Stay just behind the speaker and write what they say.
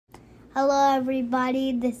Hello,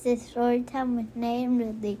 everybody. This is Storytime with Nate and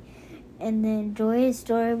Ridley, and the Enjoy a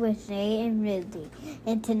Story with Nate and Ridley.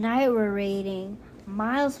 And tonight we're reading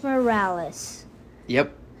Miles Morales.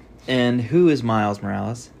 Yep. And who is Miles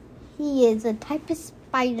Morales? He is a type of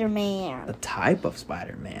Spider-Man. A type of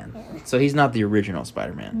Spider-Man. Yeah. So he's not the original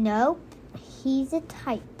Spider-Man. Nope. He's a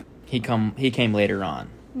type. He came later on.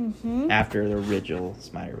 Mm-hmm. After the original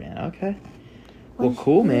Spider-Man. Okay. Well,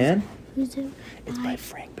 cool, man. Who's it? It's by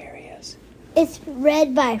Frank Berrios. It's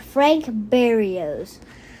read by Frank Berrios.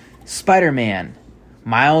 Spider-Man,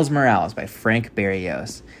 Miles Morales by Frank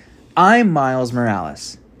Berrios. I'm Miles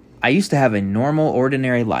Morales. I used to have a normal,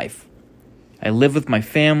 ordinary life. I lived with my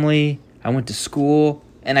family, I went to school,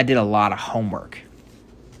 and I did a lot of homework.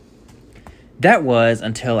 That was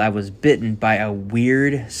until I was bitten by a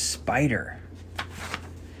weird spider.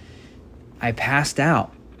 I passed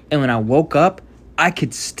out, and when I woke up, I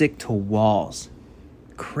could stick to walls.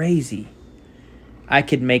 Crazy. I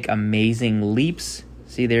could make amazing leaps.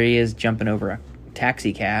 See, there he is jumping over a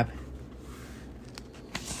taxi cab.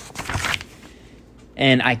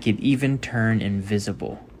 And I could even turn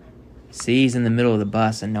invisible. See, he's in the middle of the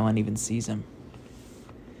bus and no one even sees him.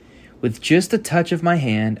 With just a touch of my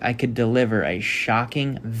hand, I could deliver a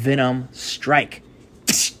shocking venom strike.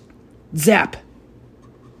 Zap!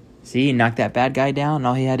 See, he knocked that bad guy down and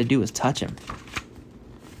all he had to do was touch him.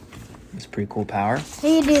 It's a pretty cool power.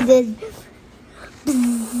 He do this.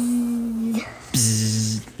 Bzzz.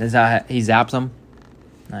 That's how he zaps him.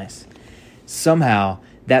 Nice. Somehow,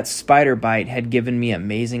 that spider bite had given me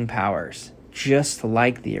amazing powers, just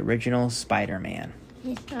like the original Spider-Man.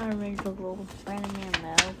 He's not original Spider-Man,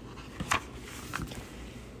 though.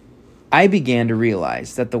 I began to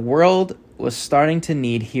realize that the world was starting to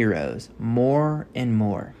need heroes more and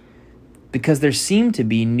more, because there seemed to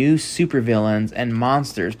be new supervillains and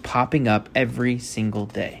monsters popping up every single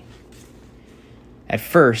day. At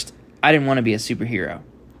first, I didn't want to be a superhero.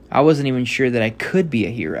 I wasn't even sure that I could be a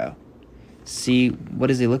hero. See, what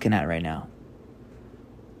is he looking at right now?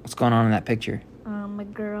 What's going on in that picture? A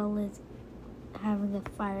girl is having a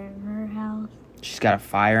fire in her house. She's got a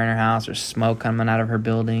fire in her house. There's smoke coming out of her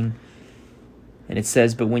building. And it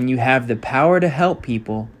says, but when you have the power to help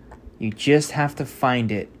people, you just have to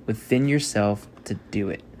find it within yourself to do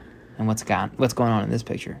it. And what's going on in this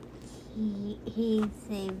picture? He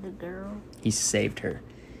saved the girl. He saved her.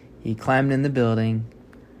 He climbed in the building,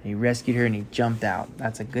 he rescued her, and he jumped out.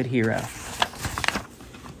 That's a good hero.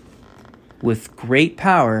 With great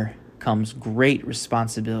power comes great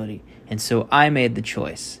responsibility. And so I made the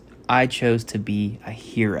choice. I chose to be a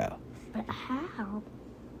hero. But how?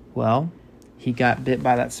 Well, he got bit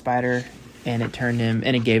by that spider, and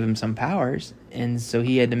it gave him some powers. And so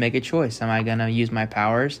he had to make a choice. Am I going to use my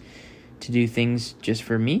powers to do things just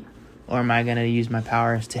for me? Or am I going to use my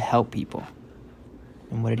powers to help people?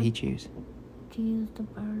 And what did he choose? To use the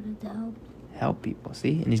power to help. Help people,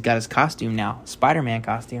 see? And he's got his costume now. Spider-Man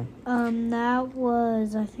costume. I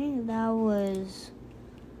think that was...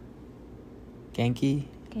 Genki?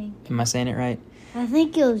 Am I saying it right? I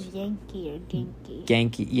think it was Yankee or Genki.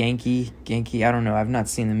 Genki. I don't know. I've not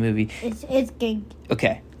seen the movie. It's Genki.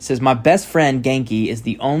 Okay. It says, my best friend Genki is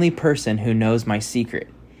the only person who knows my secret.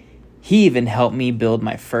 He even helped me build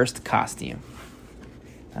my first costume.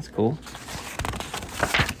 That's cool.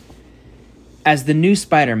 As the new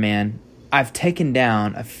Spider-Man, I've taken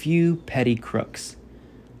down a few petty crooks,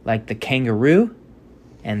 like the kangaroo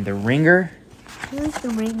and the ringer. Who's the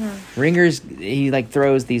ringer? He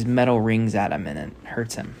throws these metal rings at him and it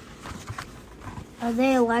hurts him. Are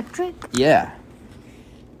they electric? Yeah.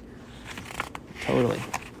 Totally.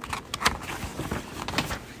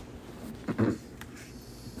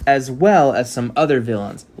 As well as some other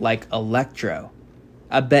villains, like Electro.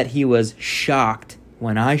 I bet he was shocked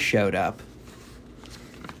when I showed up.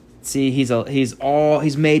 See, he's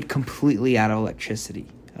made completely out of electricity,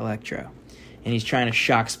 Electro. And he's trying to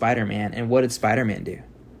shock Spider-Man. And what did Spider-Man do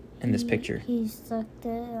in this picture? He sucked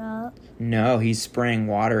it up. No, he's spraying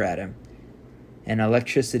water at him. And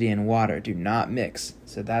electricity and water do not mix.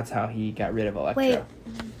 So that's how he got rid of Electro.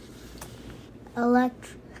 Wait.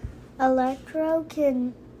 Electro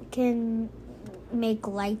can make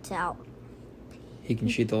lights out. He can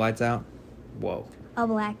shoot the lights out? Whoa. A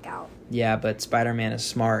blackout. Yeah, but Spider-Man is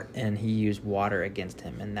smart, and he used water against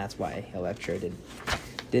him, and that's why Electro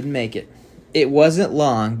didn't make it. It wasn't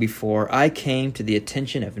long before I came to the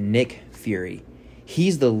attention of Nick Fury.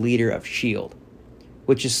 He's the leader of S.H.I.E.L.D.,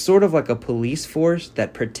 which is sort of like a police force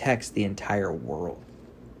that protects the entire world.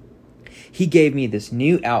 He gave me this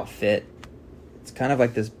new outfit. It's kind of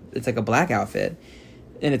like this, it's like a black outfit,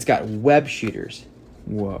 and it's got web shooters.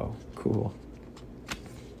 Whoa, cool.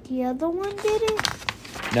 the other one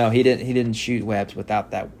didn't? No, he didn't shoot webs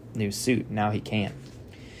without that new suit. Now he can.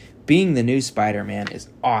 Being the new Spider-Man is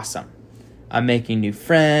awesome. I'm making new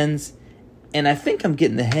friends, and I think I'm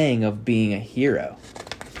getting the hang of being a hero.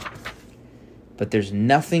 But there's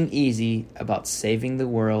nothing easy about saving the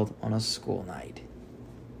world on a school night.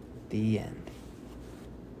 The end.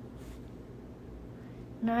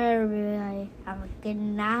 No, everybody. Have a good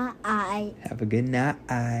night. Have a good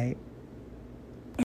night.